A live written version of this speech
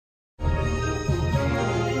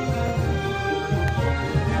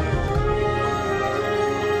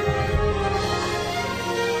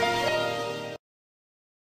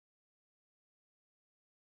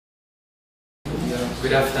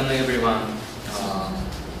Good afternoon, everyone.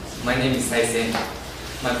 My name is Taisen.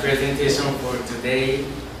 My presentation for today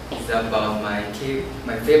is about my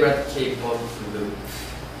favorite K-pop group.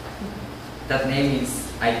 That name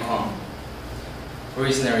is Icon.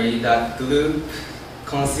 Originally, that group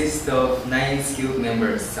consists of 9 skilled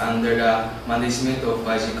members under the management of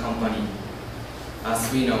YG Company.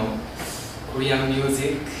 As we know, Korean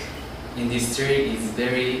music industry is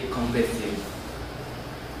very competitive.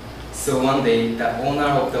 So one day, the owner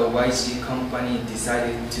of the YG company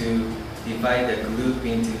decided to divide the group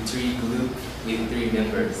into 3 groups with 3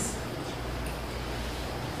 members,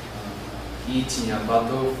 each in a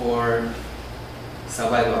battle for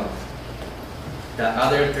survival. The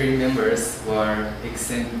other 3 members were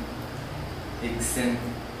exempted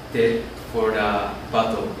for the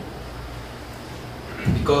battle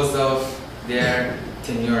because of their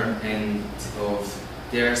tenure and of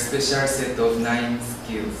their special set of 9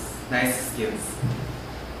 skills.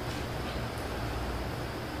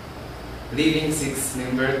 Leaving 6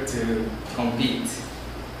 members to compete.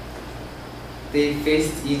 They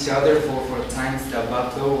faced each other for 4 times. The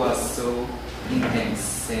battle was so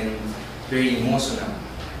intense and very emotional.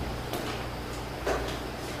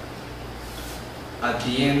 At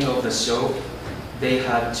the end of the show, they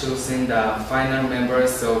had chosen the final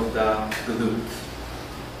members of the group.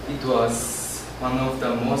 It was one of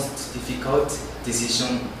the most difficult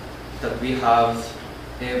decisions that we have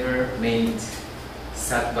ever made,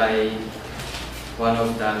 sat by one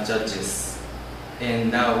of the judges. And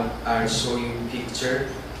now I'll show you picture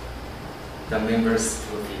the members'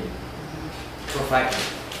 profile.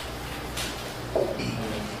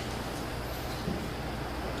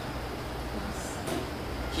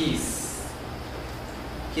 His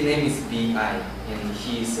name is B.I. and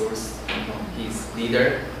he is also his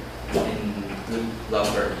leader and good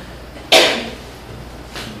lover.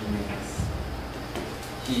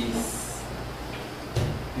 His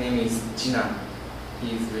name is Jinan.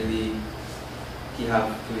 He have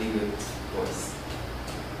really good voice.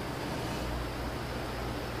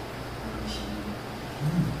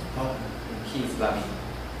 He is Bobby.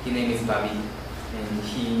 His name is Bobby, and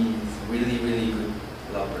he is really good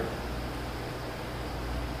lover.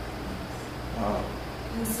 Wow.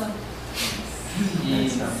 Handsome.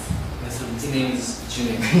 His name is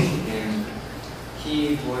Junin, and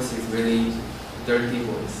his voice is really dirty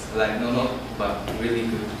voice, like but really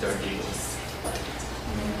good dirty voice.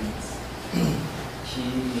 And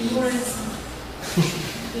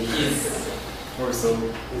he is also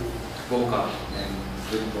vocal and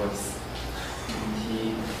good voice. And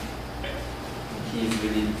he is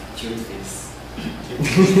really cute face.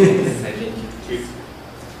 I think cute.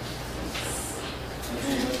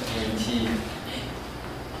 And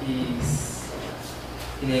his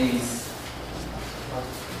name is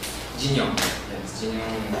Jinyoung. Yes,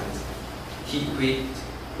 Jinyoung. He quit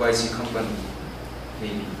YG company,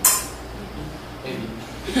 maybe. And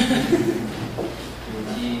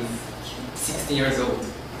he's 16 years old,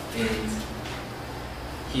 and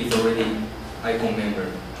he's already Icon member.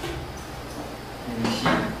 And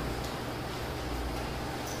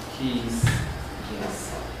he's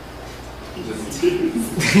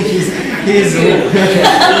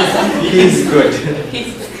good.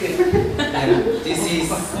 And this is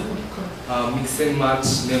mix and match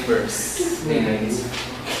members, and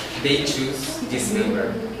they choose this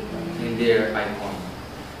member in their Icon.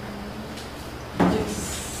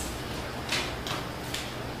 Yes.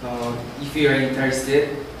 If you are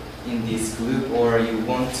interested in this group or you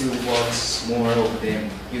want to watch more of them,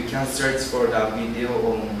 you can search for the video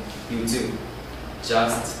on YouTube.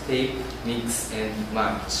 Just tape, mix and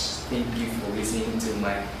match. Thank you for listening to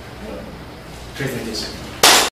my presentation.